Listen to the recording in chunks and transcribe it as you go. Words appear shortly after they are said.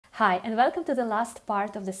Hi, and welcome to the last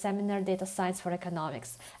part of the seminar Data Science for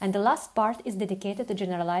Economics. And the last part is dedicated to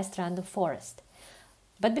generalized random forest.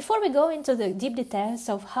 But before we go into the deep details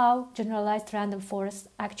of how generalized random forest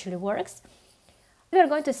actually works, we are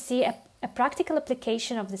going to see a practical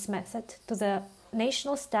application of this method to the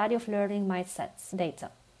National Study of Learning Mindsets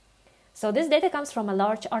data. So this data comes from a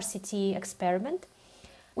large RCT experiment,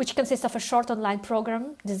 which consists of a short online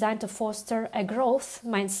program designed to foster a growth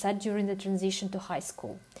mindset during the transition to high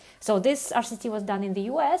school. So this RCT was done in the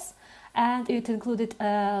US, and it included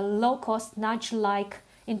low-cost nudge-like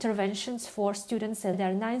interventions for students in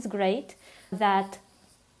their 9th grade,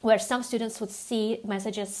 where some students would see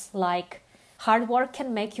messages like hard work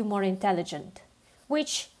can make you more intelligent,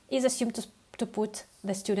 which is assumed to put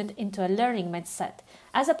the student into a learning mindset,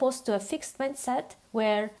 as opposed to a fixed mindset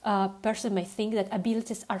where a person may think that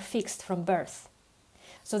abilities are fixed from birth.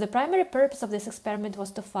 So the primary purpose of this experiment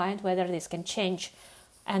was to find whether this can change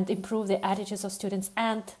and improve the attitudes of students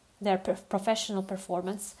and their professional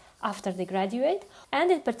performance after they graduate.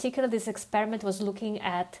 And in particular, this experiment was looking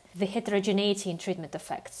at the heterogeneity in treatment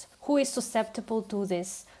effects. Who is susceptible to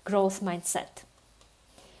this growth mindset?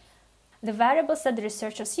 The variables that the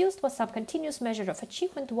researchers used was some continuous measure of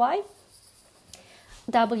achievement, Y,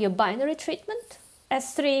 W binary treatment,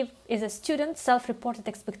 S3 is a student's self-reported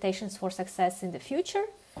expectations for success in the future,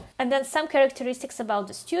 and then some characteristics about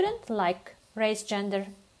the student like race, gender,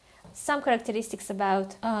 some characteristics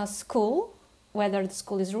about school, whether the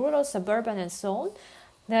school is rural, suburban, and so on,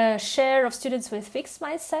 the share of students with fixed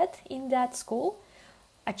mindset in that school,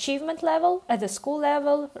 achievement level at the school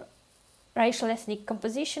level, racial ethnic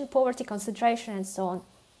composition, poverty concentration, and so on.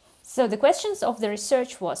 So the questions of the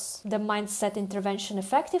research was the mindset intervention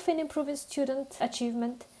effective in improving student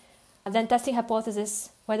achievement, then testing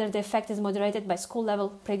hypothesis whether the effect is moderated by school level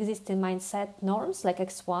pre-existing mindset norms like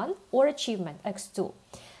X1 or achievement X2,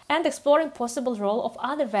 and exploring possible role of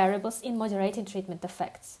other variables in moderating treatment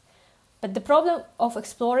effects. But the problem of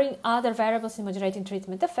exploring other variables in moderating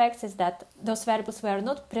treatment effects is that those variables were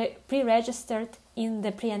not pre-registered in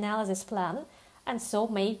the pre-analysis plan, and so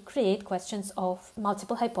may create questions of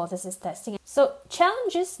multiple hypothesis testing. So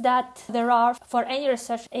challenges that there are for any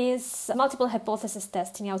research is multiple hypothesis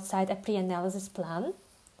testing outside a pre-analysis plan.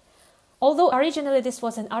 Although originally this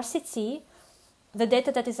was an RCT, the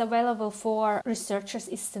data that is available for researchers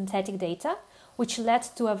is synthetic data, which led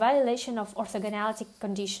to a violation of orthogonality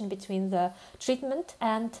condition between the treatment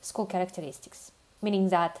and school characteristics, meaning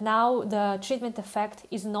that now the treatment effect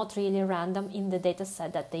is not really random in the data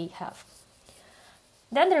set that they have.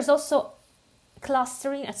 Then there's also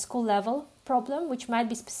clustering at school level problem, which might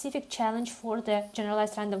be specific challenge for the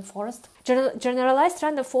generalized random forest. Generalized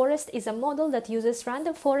random forest is a model that uses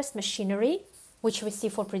random forest machinery, which we see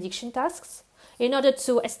for prediction tasks, in order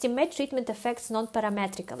to estimate treatment effects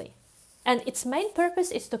non-parametrically. And its main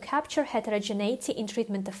purpose is to capture heterogeneity in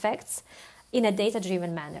treatment effects in a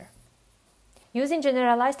data-driven manner. Using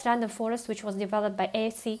generalized random forest, which was developed by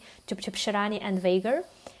AC, Tupshirani, and Veiger,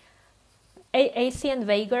 AC and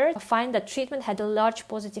Veiger find that treatment had a large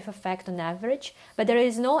positive effect on average, but there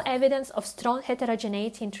is no evidence of strong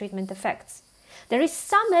heterogeneity in treatment effects. There is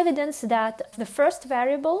some evidence that the first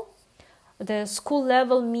variable, the school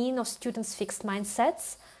level mean of students' fixed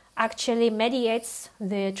mindsets, actually mediates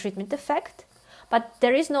the treatment effect, but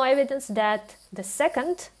there is no evidence that the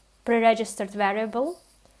second pre-registered variable,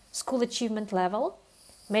 school achievement level,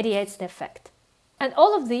 mediates the effect. And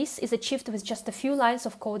all of this is achieved with just a few lines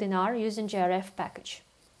of code in R using GRF package.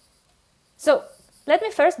 So let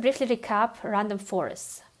me first briefly recap random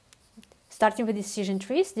forests. Starting with decision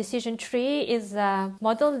trees. Decision tree is a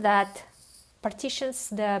model that partitions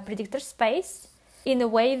the predictor space in a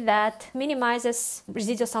way that minimizes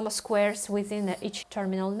residual sum of squares within each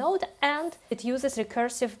terminal node, and it uses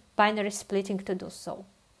recursive binary splitting to do so.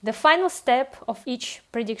 The final step of each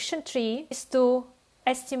prediction tree is to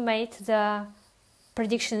estimate the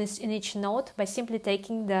predictions in each node by simply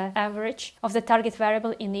taking the average of the target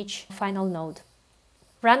variable in each final node.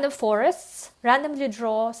 Random forests randomly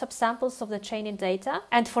draw subsamples of the training data,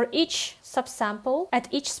 and for each subsample, at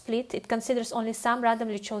each split, it considers only some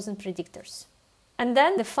randomly chosen predictors. And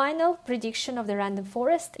then the final prediction of the random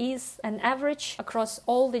forest is an average across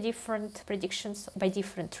all the different predictions by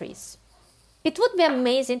different trees. It would be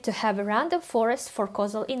amazing to have a random forest for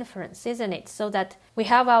causal inference, isn't it? So that we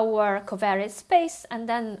have our covariate space and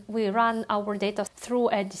then we run our data through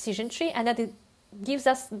a decision tree, and that it gives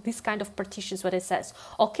us this kind of partitions where it says,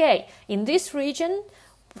 okay, in this region,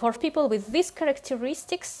 for people with these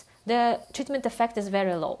characteristics, the treatment effect is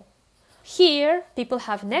very low. Here, people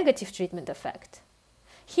have negative treatment effect.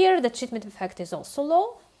 Here, the treatment effect is also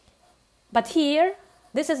low, but here,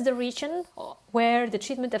 This is the region where the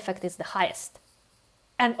treatment effect is the highest.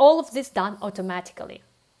 And all of this done automatically.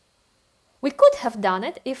 We could have done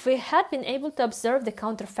it if we had been able to observe the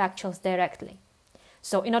counterfactuals directly.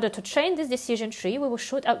 So in order to train this decision tree, we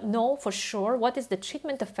should know for sure what is the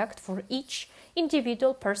treatment effect for each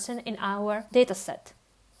individual person in our dataset.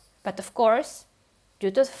 But of course,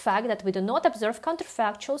 due to the fact that we do not observe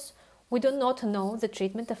counterfactuals, we do not know the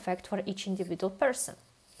treatment effect for each individual person.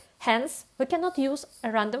 Hence, we cannot use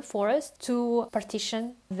a random forest to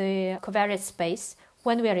partition the covariate space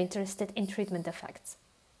when we are interested in treatment effects.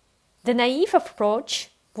 The naive approach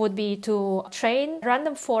would be to train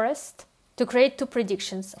random forest to create two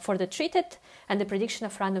predictions for the treated and the prediction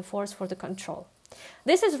of random forest for the control.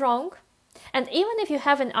 This is wrong, and even if you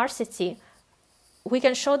have an RCT, we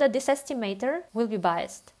can show that this estimator will be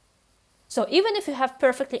biased. So even if you have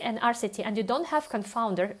perfectly an RCT and you don't have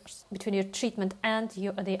confounders between your treatment and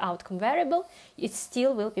the outcome variable, it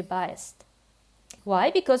still will be biased. Why?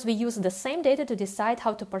 Because we use the same data to decide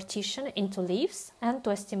how to partition into leaves and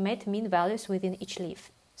to estimate mean values within each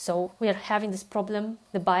leaf. So we are having this problem,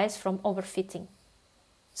 the bias from overfitting.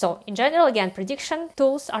 So in general, again, prediction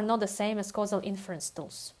tools are not the same as causal inference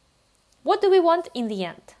tools. What do we want in the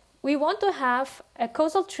end? We want to have a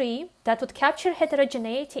causal tree that would capture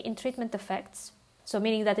heterogeneity in treatment effects, so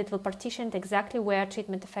meaning that it will partition it exactly where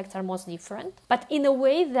treatment effects are most different, but in a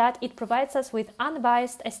way that it provides us with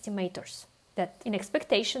unbiased estimators, that in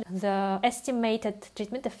expectation the estimated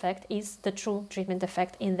treatment effect is the true treatment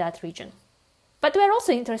effect in that region. But we are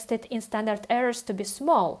also interested in standard errors to be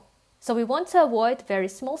small, so we want to avoid very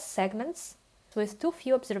small segments with too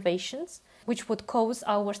few observations, which would cause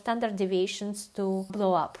our standard deviations to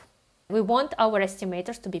blow up. We want our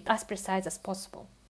estimators to be as precise as possible.